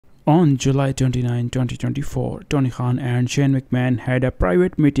On July 29, 2024, Tony Khan and Shane McMahon had a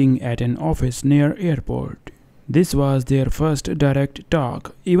private meeting at an office near airport. This was their first direct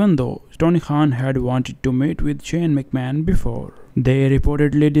talk, even though Tony Khan had wanted to meet with Shane McMahon before. They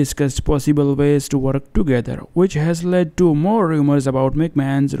reportedly discussed possible ways to work together, which has led to more rumors about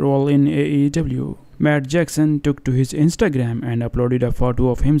McMahon's role in AEW. Matt Jackson took to his Instagram and uploaded a photo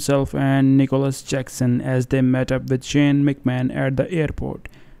of himself and Nicholas Jackson as they met up with Shane McMahon at the airport,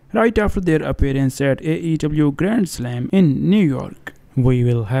 right after their appearance at AEW Grand Slam in New York. We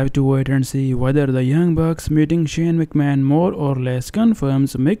will have to wait and see whether the Young Bucks meeting Shane McMahon more or less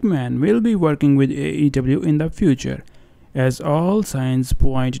confirms McMahon will be working with AEW in the future, as all signs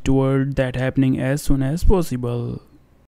point toward that happening as soon as possible.